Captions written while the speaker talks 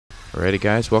Alrighty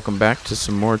guys, welcome back to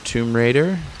some more Tomb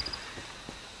Raider.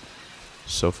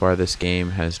 So far this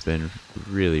game has been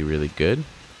really good,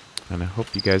 and I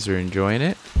hope you guys are enjoying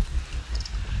it.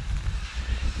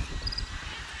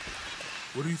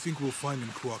 What do you think we'll find in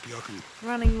KUWAQ YAKU?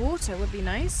 Running water would be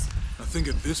nice. I think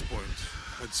at this point,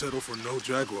 I'd settle for no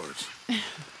jaguars.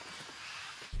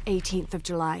 18th of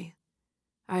July.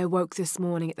 I awoke this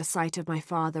morning at the sight of my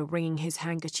father wringing his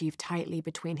handkerchief tightly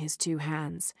between his two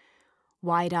hands.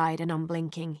 Wide-eyed and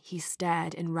unblinking, he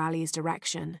stared in Raleigh's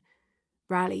direction.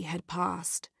 Raleigh had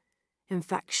passed.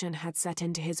 Infection had set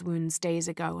into his wounds days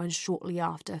ago, and shortly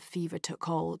after, fever took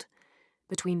hold.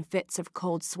 Between fits of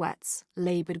cold sweats,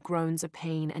 laboured groans of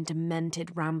pain, and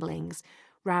demented ramblings,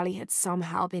 Raleigh had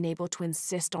somehow been able to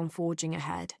insist on forging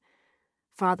ahead.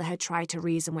 Father had tried to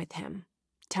reason with him,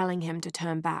 telling him to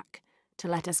turn back, to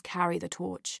let us carry the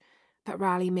torch, but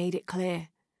Raleigh made it clear.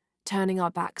 Turning our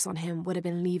backs on him would have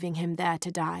been leaving him there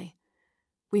to die.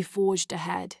 We forged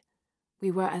ahead.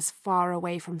 We were as far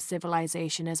away from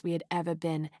civilization as we had ever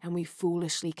been, and we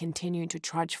foolishly continued to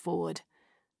trudge forward.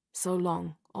 So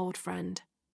long, old friend.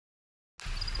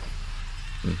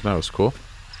 That was cool.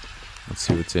 Let's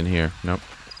see what's in here. Nope.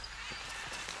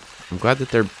 I'm glad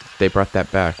that they brought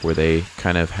that back, where they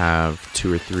kind of have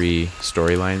 2 or 3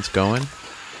 storylines going,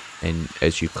 and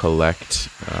as you collect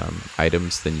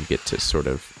items, then you get to sort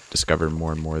of discover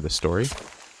more and more of the story.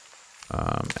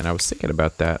 And I was thinking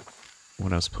about that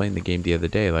when I was playing the game the other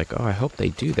day, like, oh, I hope they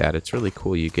do that. It's really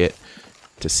cool. You get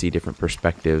to see different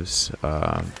perspectives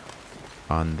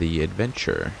on the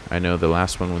adventure. I know the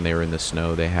last one, when they were in the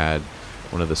snow, they had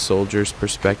one of the soldiers'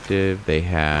 perspective, they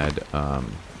had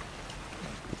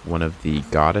one of the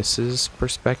goddesses'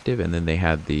 perspective, and then they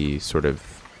had the sort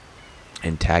of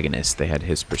antagonist, they had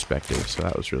his perspective, so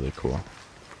that was really cool.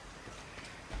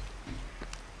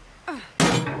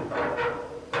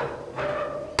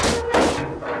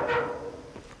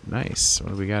 Nice.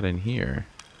 What do we got in here?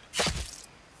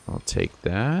 I'll take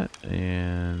that,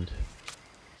 and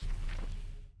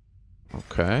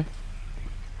okay.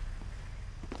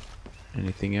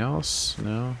 Anything else?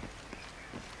 No?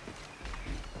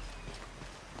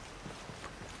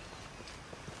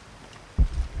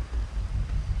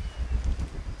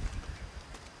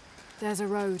 There's a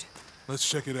road. Let's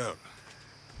check it out.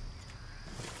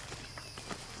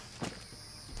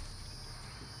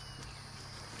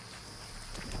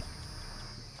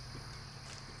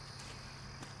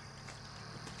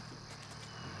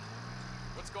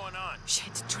 What's going on?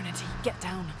 Shit, Trinity, get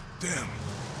down. Damn.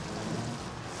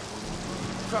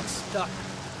 Truck's stuck.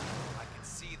 I can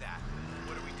see that.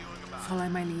 What are we doing about it? Follow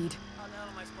my lead. How the hell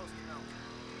am I supposed to know?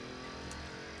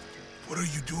 What are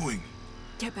you doing?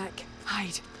 Get back.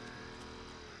 Hide.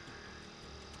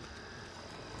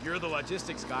 You're the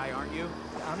logistics guy, aren't you?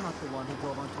 I'm not the one who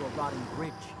drove onto a rotting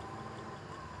bridge.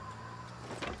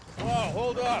 Whoa,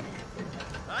 hold up!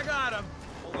 I got him!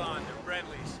 Hold on, they're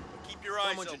friendlies. Keep your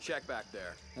eyes open. Someone should check back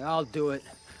there. I'll do it.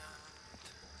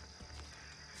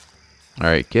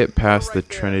 Alright, get past Right the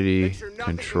there. Trinity Make sure nothing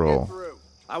can get control. through.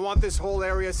 I want this whole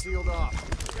area sealed off.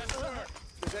 Yes, sir.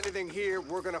 If there's anything here,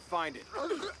 we're gonna find it.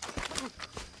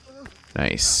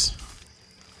 Nice.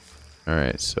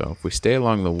 Alright, so if we stay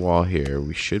along the wall here,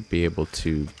 we should be able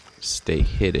to stay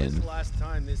hidden. When's the last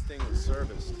time this thing was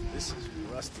serviced? This is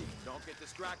rusty. Don't get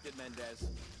distracted, Mendez.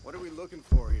 What are we looking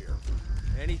for here?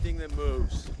 Anything that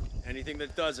moves. Anything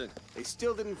that doesn't. They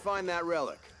still didn't find that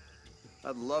relic.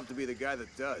 I'd love to be the guy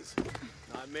that does.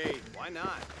 Not me. Why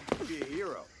not? You'd be a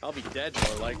hero. I'll be dead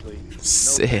more likely. No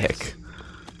Sick. thanks.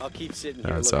 I'll keep sitting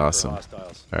here That's looking awesome. for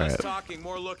hostiles. Alright. Less talking,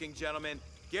 more looking, gentlemen.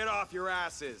 Get off your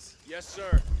asses. Yes,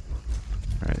 sir.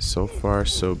 Alright, so far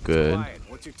so good. Quiet.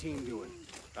 What's your team doing?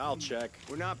 I'll check.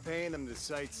 We're not paying them to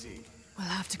sightsee. We'll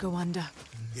have to go under.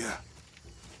 Yeah.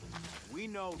 We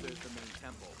know there's the main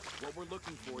temple. What we're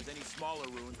looking for is any smaller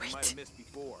ruins we might have missed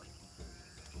before.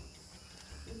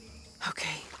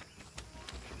 Okay.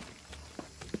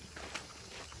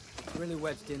 It's really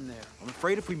wedged in there. I'm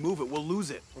afraid if we move it, we'll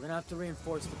lose it. We're gonna have to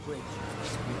reinforce the bridge.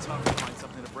 It'll be tough to find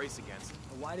something to brace against.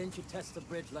 Now, why didn't you test the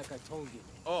bridge like I told you?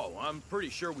 Oh, I'm pretty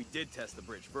sure we did test the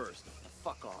bridge first. Now,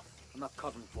 fuck off. I'm not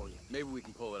covering for you. Maybe we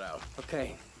can pull it out.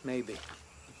 Okay, maybe.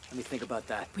 Let me think about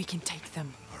that. We can take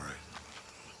them. All right.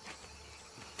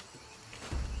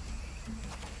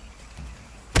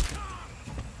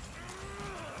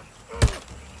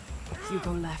 You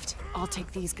go left. I'll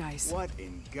take these guys. What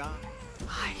in God?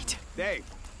 Hide. Dave,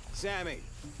 Sammy.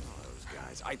 Oh, those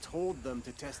guys. I told them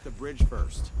to test the bridge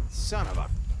first. Son of a...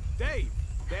 Dave!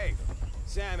 Dave!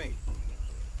 Sammy!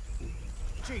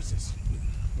 Jesus.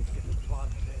 Need to get to the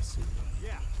bottom of this.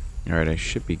 Yeah. Alright, I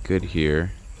should be good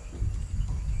here.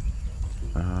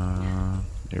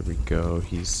 There we go.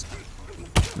 He's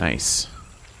nice.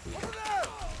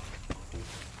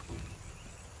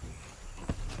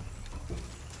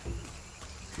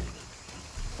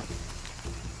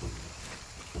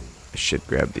 I should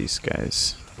grab these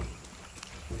guys.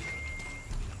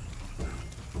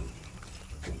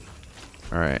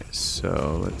 Alright,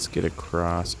 so let's get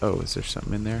across. Oh, is there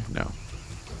something in there? No.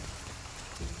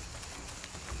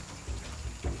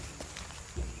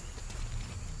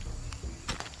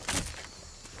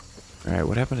 Alright,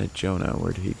 what happened to Jonah?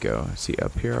 Where did he go? Is he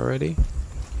up here already?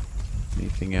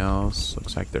 Anything else?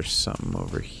 Looks like there's something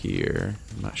over here.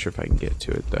 I'm not sure if I can get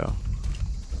to it though.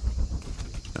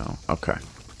 No. Okay.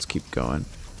 Let's keep going.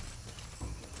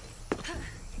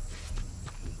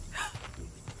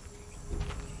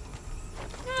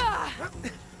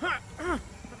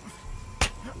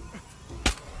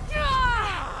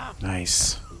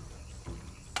 Nice.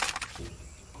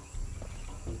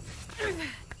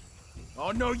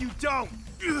 Oh, no, you don't!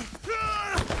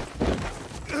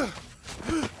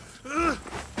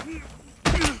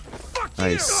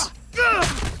 Nice.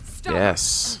 Stop.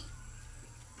 Yes.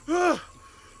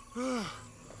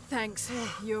 Thanks.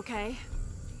 You okay?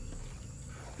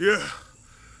 Yeah.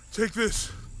 Take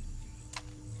this.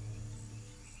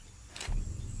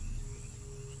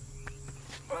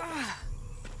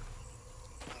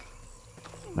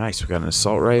 Nice. We got an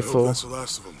assault I hope rifle that's the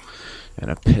last of them.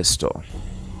 and a pistol.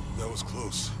 That was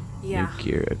close. Yeah. New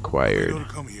gear How acquired. did you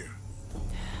come here?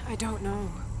 I don't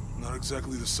know. Not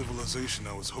exactly the civilization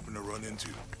I was hoping to run into.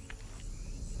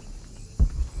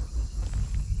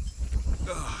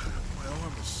 My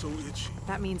arm is so itchy.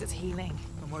 That means it's healing.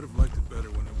 I might have liked it better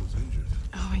when it was injured.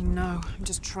 Oh, I know. I'm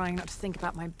just trying not to think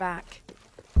about my back.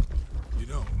 You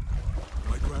know,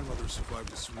 my grandmother survived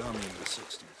a tsunami in the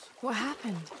 60s. What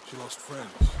happened? She lost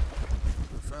friends.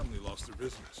 Her family lost their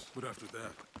business. But after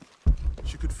that,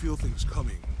 she could feel things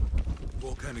coming.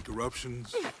 Volcanic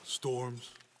eruptions,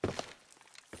 storms.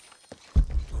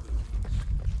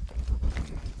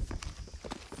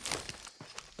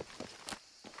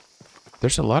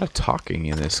 There's a lot of talking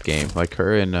in this game. Like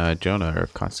her and Jonah are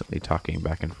constantly talking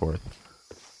back and forth.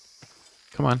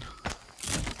 Come on.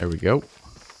 There we go.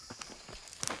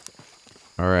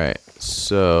 Alright.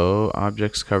 So,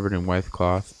 objects covered in white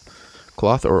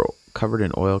cloth or covered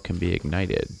in oil can be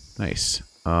ignited. Nice.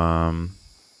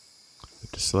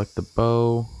 To select the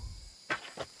bow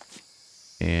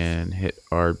and hit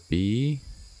RB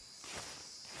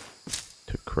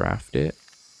to craft it.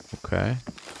 Okay.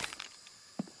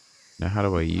 Now how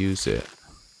do I use it?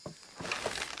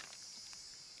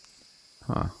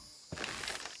 Huh.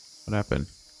 What happened?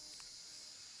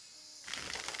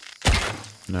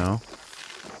 No.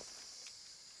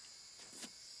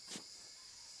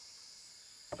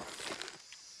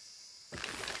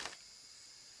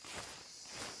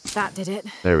 That did it.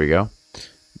 There we go.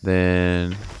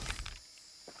 Then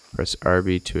press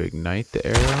RB to ignite the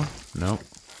arrow. Nope.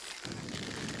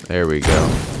 There we go.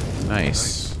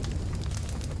 Nice.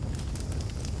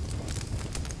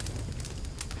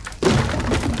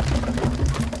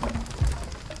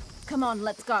 Come on,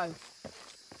 let's go.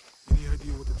 Any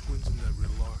idea what the twins in that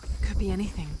riddle are? Could be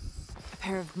anything. A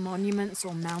pair of monuments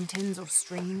or mountains or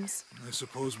streams. I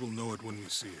suppose we'll know it when we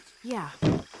see it. Yeah.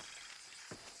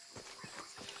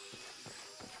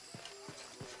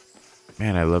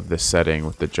 Man, I love this setting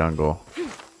with the jungle.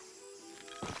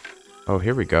 Oh,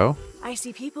 here we go. I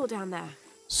see people down there.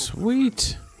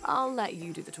 Sweet. I'll let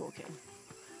you do the talking.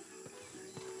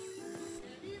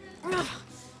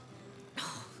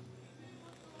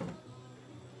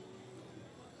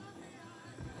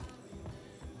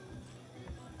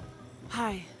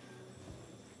 Hi.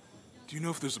 Do you know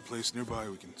if there's a place nearby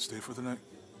we can stay for the night?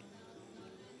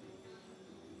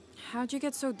 How'd you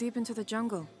get so deep into the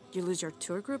jungle? You lose your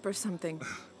tour group or something?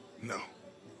 No.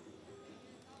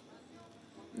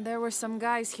 There were some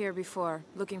guys here before,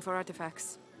 looking for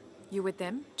artifacts. You with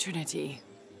them? Trinity.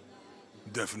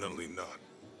 Definitely not.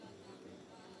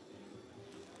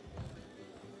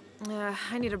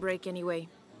 I need a break anyway.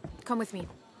 Come with me.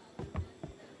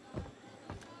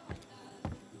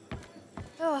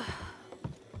 Oh.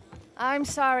 I'm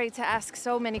sorry to ask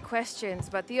so many questions,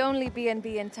 but the only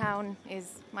B&B in town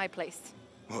is my place.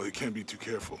 Well, you can't be too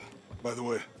careful. By the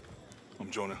way,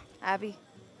 I'm Jonah. Abby,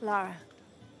 Lara.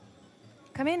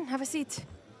 Come in, have a seat.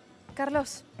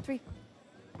 Carlos, 3.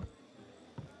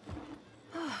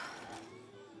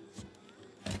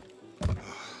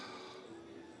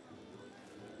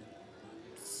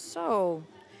 So,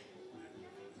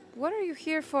 what are you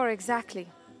here for exactly?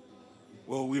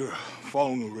 Well, we were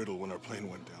following a riddle when our plane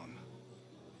went down.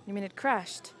 You mean it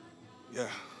crashed? Yeah.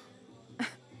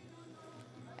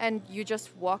 And you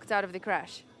just walked out of the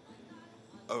crash?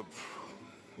 Well,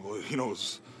 you know, it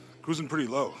was cruising pretty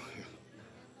low.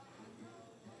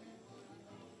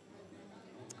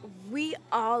 We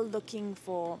are looking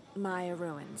for Maya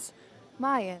ruins.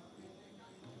 Mayan.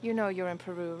 You know you're in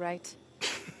Peru, right?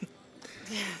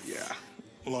 Yeah,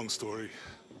 long story.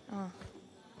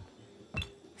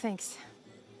 Thanks.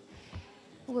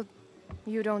 Well,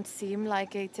 you don't seem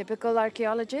like a typical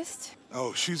archaeologist.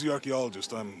 Oh, she's the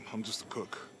archaeologist. I'm just a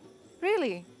cook.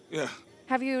 Really? Yeah,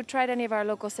 Have you tried any of our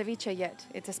local ceviche yet?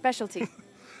 It's a specialty.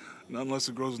 not unless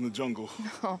it grows in the jungle.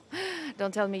 Oh,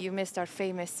 don't tell me you missed our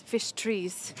famous fish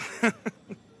trees.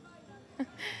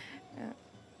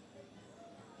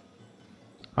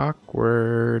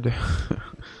 Awkward.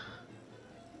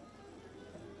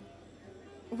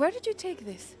 Where did you take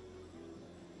this?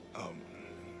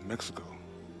 Mexico.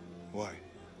 Why?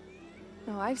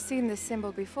 Oh, I've seen this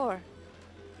symbol before.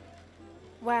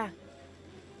 Where?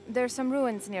 There's some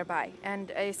ruins nearby,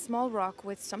 and a small rock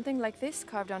with something like this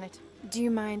carved on it. Do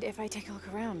you mind if I take a look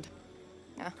around?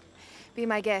 Be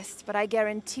my guest, but I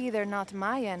guarantee they're not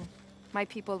Mayan. My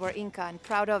people were Inca and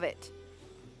proud of it.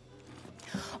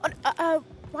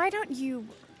 Why don't you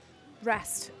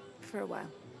rest for a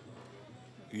while?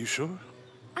 You sure?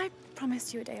 I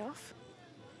promised you a day off.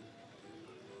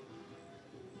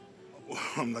 Well,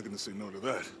 I'm not gonna say no to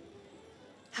that.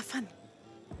 Have fun.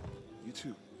 You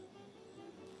too.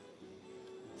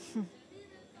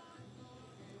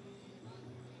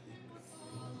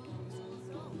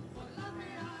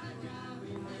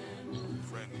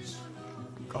 Friends.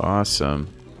 Awesome.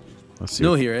 Let's see.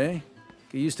 New here, eh?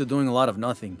 Get used to doing a lot of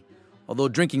nothing. Although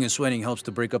drinking and sweating helps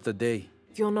to break up the day.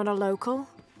 You're not a local?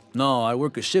 No, I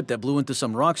work a ship that blew into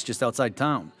some rocks just outside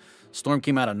town. Storm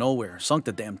came out of nowhere, sunk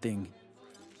the damn thing.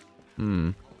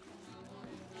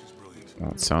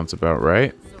 That sounds about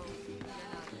right.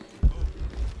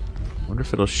 Wonder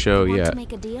if it'll show Want yet. to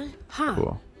make a deal? Huh.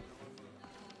 Cool.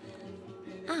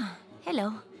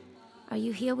 Hello. Are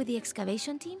you here with the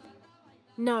excavation team?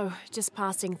 No, just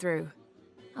passing through.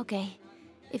 Okay.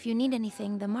 If you need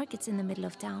anything, the market's in the middle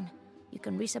of town. You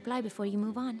can resupply before you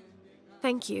move on.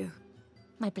 Thank you.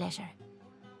 My pleasure.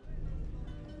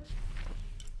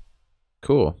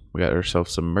 Cool. We got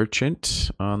ourselves a merchant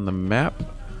on the map.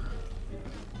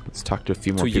 Let's talk to a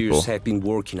few more 2 people. years I've been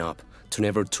working up to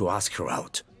never to ask her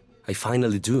out. I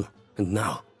finally do. And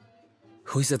now,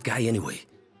 who is that guy anyway?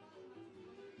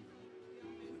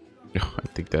 I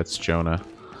think that's Jonah.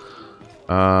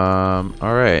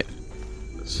 Alright.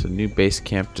 So new base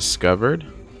camp discovered.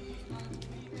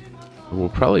 We'll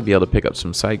probably be able to pick up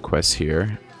some side quests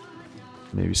here.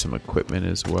 Maybe some equipment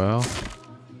as well.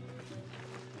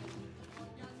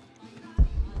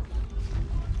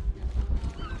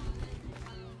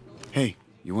 Hey,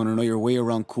 you want to know your way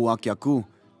around KUWAQ YAKU?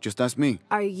 Just ask me.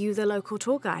 Are you the local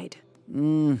tour guide?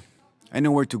 I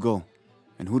know where to go,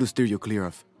 and who to steer you clear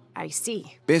of. I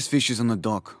see. Best fish is on the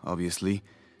dock, obviously.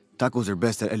 Tacos are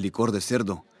best at El Licor de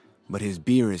Cerdo, but his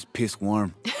beer is piss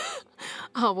warm.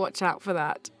 I'll watch out for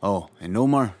that. Oh, and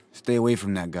Omar, stay away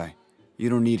from that guy. You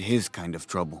don't need his kind of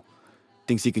trouble.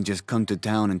 Thinks he can just come to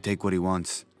town and take what he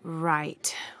wants.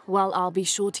 Right. Well, I'll be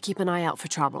sure to keep an eye out for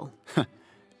trouble.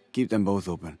 Keep them both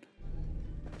open.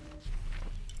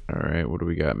 Alright, what do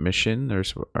we got? Mission.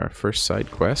 There's our first side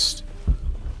quest.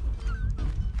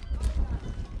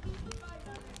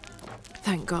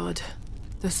 Thank God.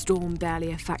 The storm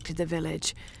barely affected the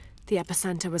village. The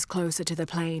epicenter was closer to the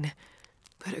plain.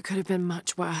 But it could have been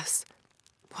much worse.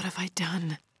 What have I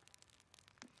done?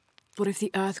 What if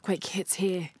the earthquake hits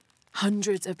here?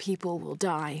 Hundreds of people will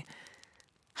die.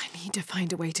 I need to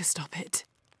find a way to stop it.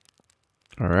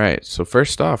 Alright, so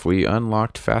first off, we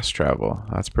unlocked fast travel.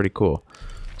 That's pretty cool.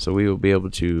 So we will be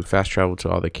able to fast travel to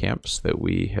all the camps that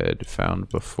we had found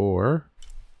before.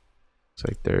 Looks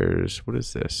like there's... what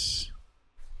is this?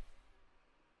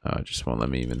 Oh, it just won't let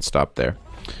me even stop there.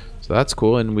 So that's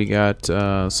cool, and we got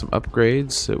some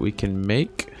upgrades that we can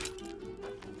make.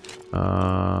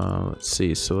 Let's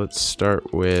see, so let's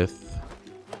start with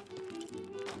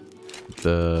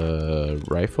the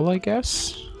rifle, I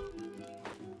guess.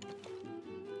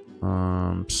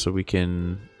 So we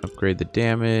can upgrade the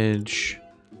damage,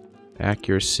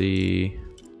 accuracy,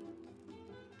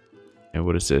 and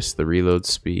what is this? The reload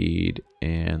speed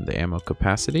and the ammo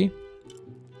capacity.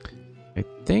 I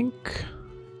think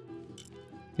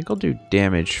I'll do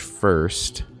damage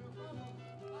first.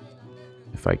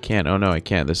 If I can. Oh no, I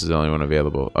can't. This is the only one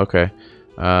available. Okay.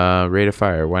 Rate of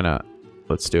fire. Why not?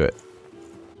 Let's do it.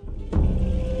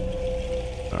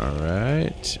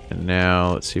 Alright. And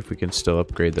now let's see if we can still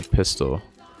upgrade the pistol.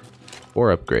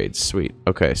 Or upgrades. Sweet.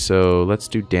 Okay, so let's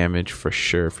do damage for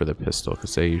sure for the pistol,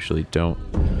 because they usually don't...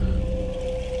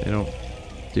 They don't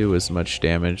do as much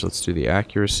damage. Let's do the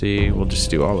accuracy. We'll just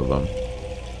do all of them.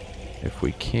 If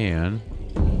we can.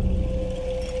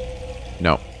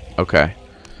 No. Okay.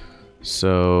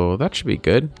 So that should be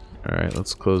good. Alright,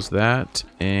 let's close that.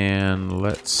 And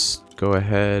let's go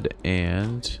ahead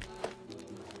and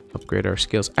upgrade our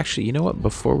skills. Actually, you know what?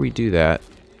 Before we do that,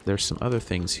 there's some other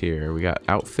things here. We got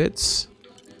outfits.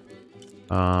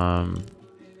 Oh,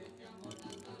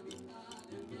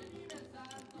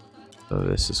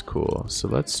 this is cool. So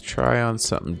let's try on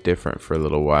something different for a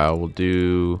little while. We'll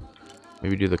do...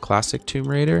 Maybe do the classic Tomb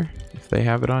Raider, if they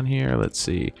have it on here. Let's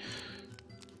see.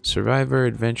 Survivor,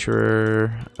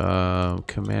 Adventurer,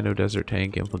 Commando, Desert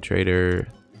Tank, Infiltrator,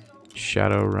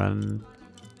 Shadowrun.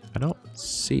 I don't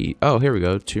see... Oh, here we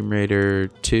go. Tomb Raider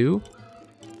 2.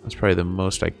 That's probably the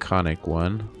most iconic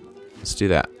one. Let's do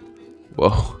that. Whoa.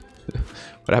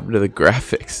 What happened to the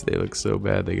graphics? They look so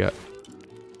bad. They got...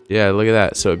 Yeah, look at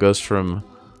that. So it goes from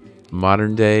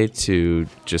modern day to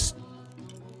just,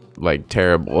 like,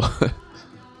 terrible.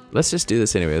 Let's just do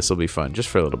this anyway. This will be fun. Just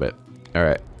for a little bit.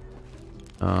 Alright.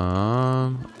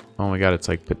 Oh my god, it's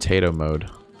like potato mode.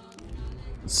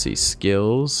 Let's see.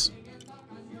 Skills.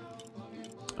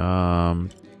 We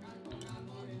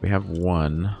have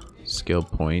 1 skill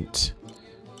point.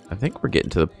 I think we're getting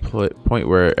to the point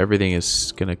where everything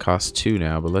is going to cost 2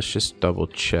 now, but let's just double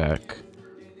check.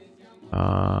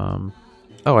 Oh,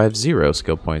 I have 0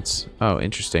 skill points. Oh,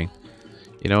 interesting.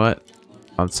 You know what?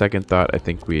 On second thought, I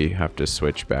think we have to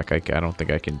switch back. I don't think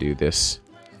I can do this.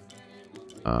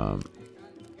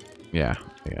 Yeah,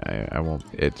 I won't.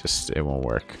 It won't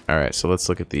work. All right, so let's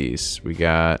look at these. We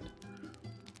got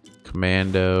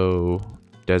Commando,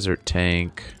 Desert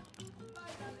Tank,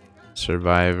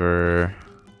 Survivor,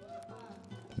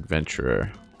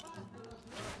 Adventurer.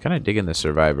 Kind of digging the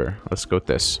Survivor. Let's go with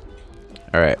this.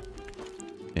 All right.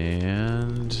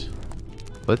 And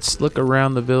let's look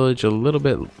around the village a little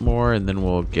bit more, and then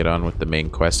we'll get on with the main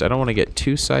quest. I don't want to get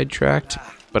too sidetracked,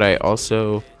 but I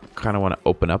also kind of want to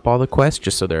open up all the quests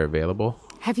just so they're available.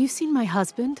 Have you seen my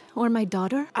husband or my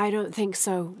daughter? I don't think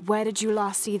so. Where did you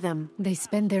last see them? They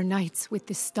spend their nights with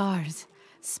the stars,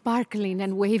 sparkling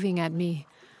and waving at me.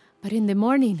 But in the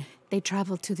morning, they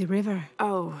travel to the river.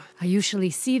 Oh. I usually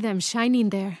see them shining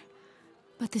there,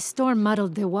 but the storm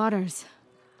muddled the waters.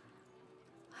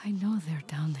 I know they're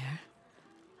down there.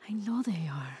 I know they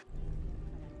are.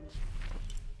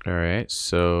 Alright,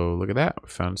 so look at that. We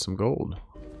found some gold.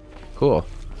 Cool.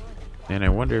 And I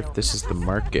wonder if this is the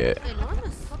market.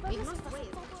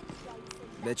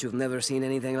 Bet you've never seen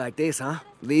anything like this, huh?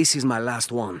 This is my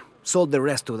last one. Sold the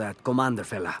rest to that commander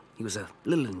fella. He was a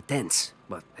little intense,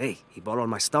 but hey, he bought all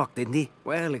my stock, didn't he?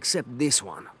 Well, except this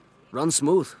one. Runs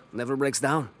smooth, never breaks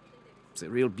down. It's a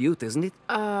real beaut, isn't it?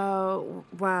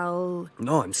 Well...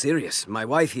 No, I'm serious. My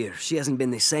wife here, she hasn't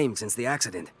been the same since the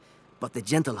accident. But the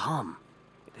gentle hum,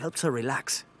 it helps her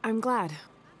relax. I'm glad.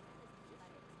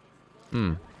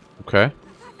 Okay.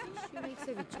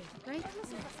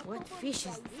 What fish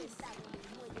is this?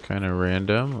 Kind of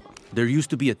random. There used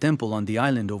to be a temple on the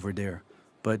island over there,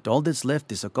 but all that's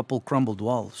left is a couple crumbled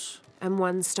walls. And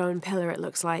 1 stone pillar, it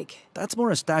looks like. That's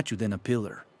more a statue than a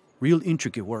pillar. Real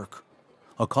intricate work.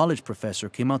 A college professor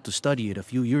came out to study it a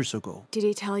few years ago. Did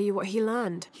he tell you what he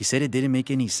learned? He said it didn't make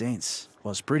any sense.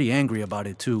 Was pretty angry about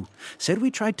it too. Said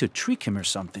we tried to trick him or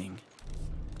something.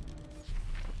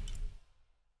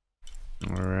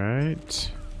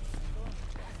 Alright.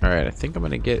 Alright, I think I'm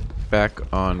going to get back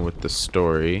on with the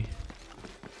story.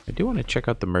 I do want to check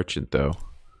out the merchant though.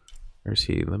 Where's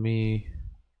he? Let me...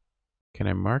 Can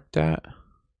I mark that?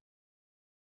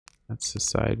 That's the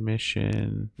side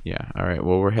mission. Yeah, alright,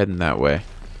 well we're heading that way.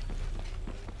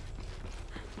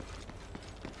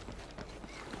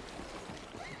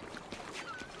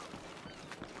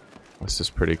 This is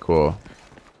pretty cool.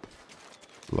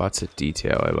 Lots of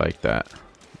detail, I like that.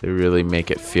 They really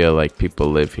make it feel like people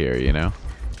live here, you know?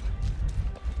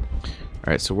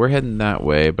 Alright, so we're heading that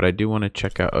way, but I do want to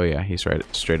check out... Oh yeah, he's right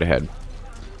straight ahead.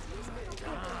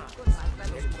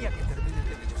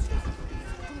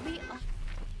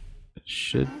 It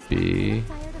should be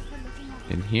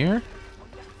in here?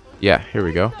 Yeah, here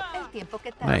we go.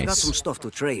 Nice. Got some stuff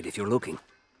to trade if you're looking.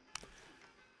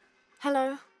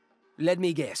 Hello? Let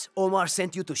me guess. Omar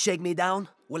sent you to shake me down?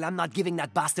 Well, I'm not giving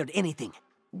that bastard anything.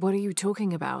 What are you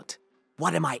talking about?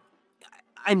 What am I?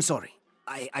 I'm sorry.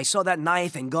 I saw that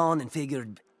knife and gun and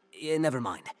figured... never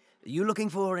mind. You looking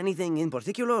for anything in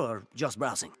particular or just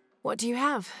browsing? What do you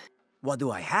have? What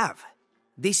do I have?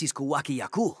 This is KUWAQ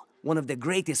YAKU, one of the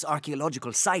greatest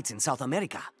archaeological sites in South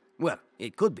America. Well,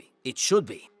 it could be. It should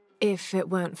be. If it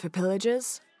weren't for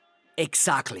pillagers?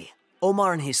 Exactly.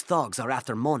 Omar and his thugs are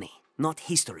after money, not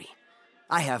history.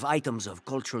 I have items of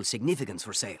cultural significance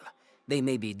for sale. They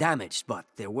may be damaged, but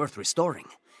they're worth restoring.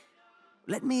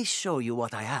 Let me show you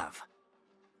what I have.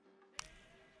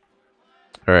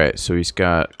 Alright, so he's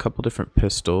got a couple different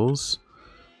pistols.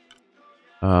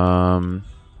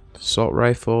 Assault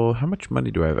rifle. How much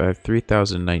money do I have? I have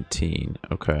 3,019.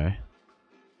 Okay.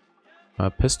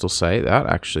 Pistol sight. That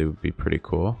actually would be pretty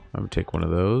cool. I'm gonna take one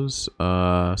of those.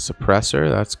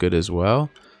 Suppressor. That's good as well.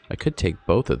 I could take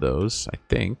both of those, I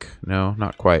think. No,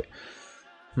 not quite.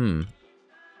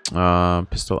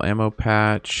 Pistol ammo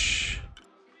patch.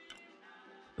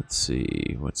 Let's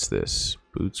see. What's this?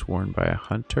 Boots worn by a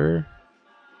hunter.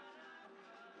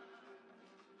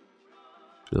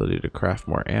 Ability to craft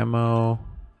more ammo.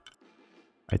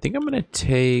 I think I'm going to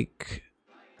take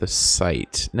the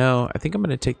sight. No, I think I'm going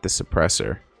to take the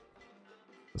suppressor.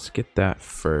 Let's get that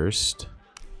first.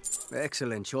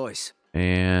 Excellent choice.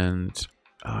 And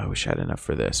I wish I had enough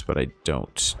for this, but I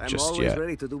don't I'm just always yet.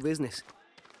 ready to do business.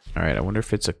 All right, I wonder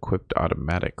if it's equipped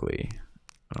automatically.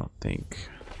 I don't think.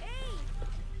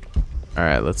 All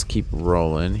right, let's keep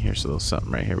rolling. Here's a little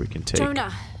something right here we can take.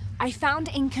 Jonah, I found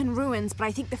Incan ruins, but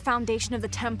I think the foundation of the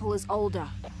temple is older.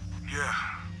 Yeah,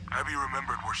 Abby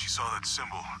remembered where she saw that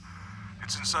symbol.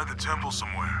 It's inside the temple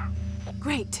somewhere.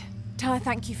 Great. Tell her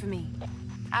thank you for me.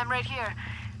 I'm right here.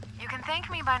 You can thank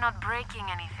me by not breaking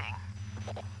anything.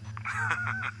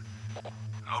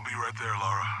 I'll be right there,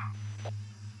 Lara.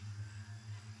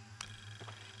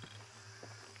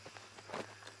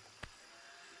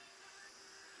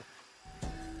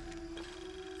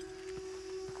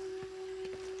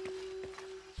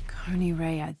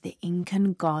 Konirea, the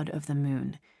Incan god of the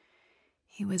moon.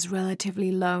 He was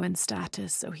relatively low in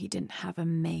status, so he didn't have a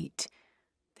mate.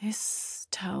 This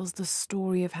tells the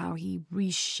story of how he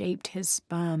reshaped his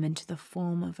sperm into the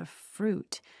form of a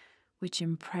fruit, which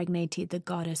impregnated the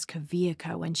goddess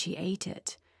KUWAQ when she ate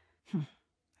it.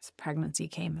 This pregnancy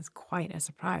came as quite a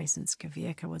surprise since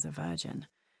KUWAQ was a virgin.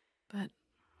 But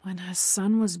when her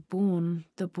son was born,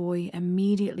 the boy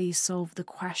immediately solved the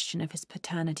question of his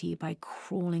paternity by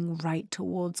crawling right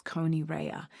towards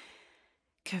Konirea.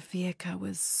 KUWAQ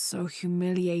was so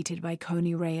humiliated by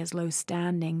Konirea's low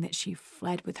standing that she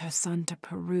fled with her son to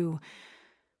Peru,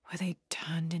 where they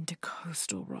turned into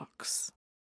coastal rocks.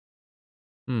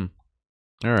 Alright.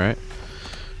 I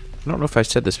don't know if I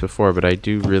said this before, but I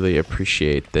do really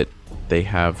appreciate that they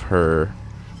have her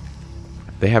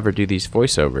do these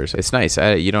voiceovers. It's nice.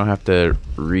 You don't have to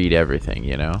read everything,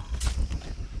 you know?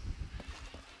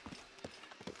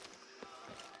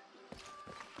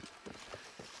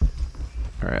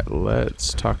 Alright,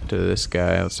 let's talk to this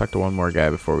guy. Let's talk to one more guy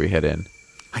before we head in.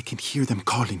 I can hear them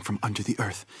calling from under the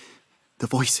earth. The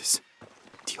voices.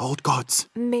 The old gods.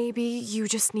 Maybe you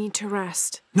just need to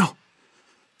rest. No.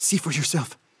 See for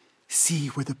yourself. See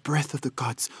where the breath of the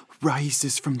gods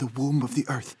rises from the womb of the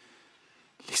earth.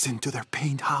 Listen to their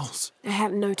pained howls. I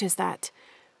hadn't noticed that.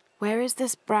 Where is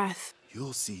this breath?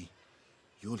 You'll see.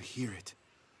 You'll hear it.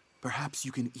 Perhaps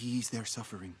you can ease their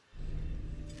suffering.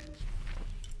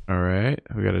 Alright,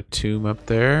 we got a tomb up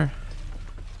there.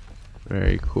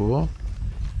 Very cool.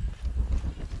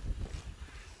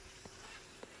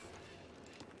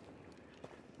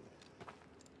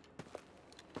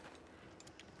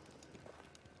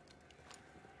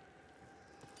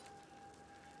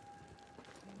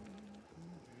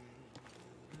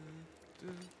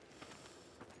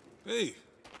 Hey,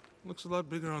 looks a lot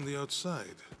bigger on the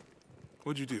outside.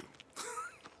 What'd you do?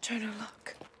 Jonah,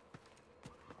 look.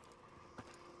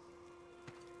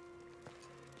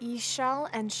 Ishal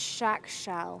and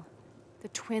Shakshal, the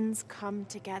twins come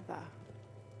together.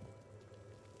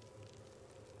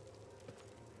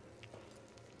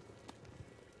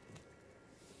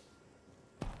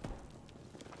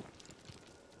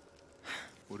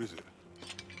 What is it?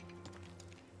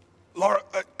 Lara,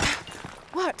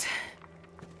 What?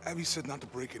 Abby said not to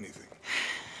break anything.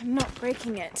 I'm not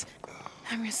breaking it.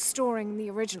 I'm restoring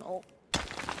the original.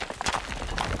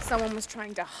 Someone was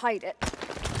trying to hide it.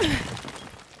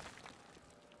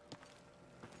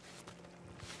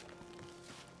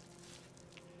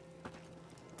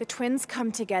 The twins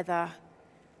come together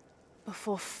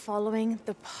before following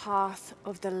the path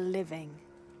of the living.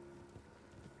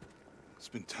 It's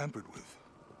been tampered with.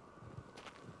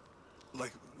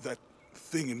 Like that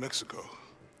thing in Mexico.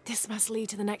 This must lead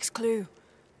to the next clue.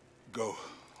 Go.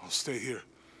 I'll stay here.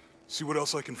 See what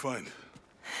else I can find.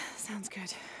 Sounds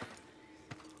good.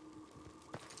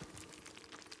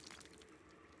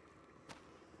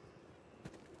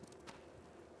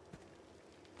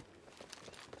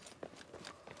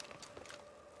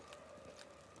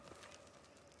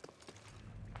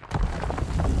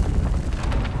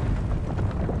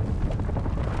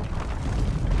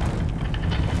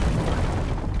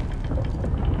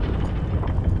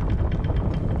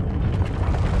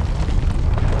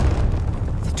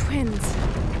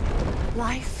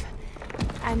 life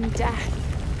and death.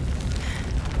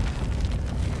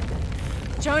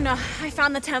 Jonah, I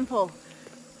found the temple.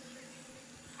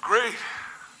 Great.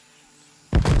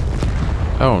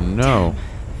 Oh no.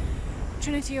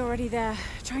 Trinity already there,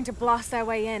 trying to blast their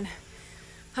way in.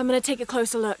 I'm gonna take a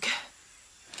closer look.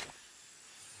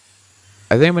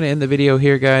 I think I'm going to end the video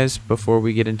here, guys, before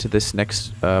we get into this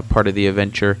next part of the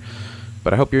adventure.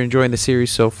 But I hope you're enjoying the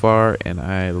series so far, and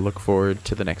I look forward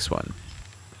to the next one.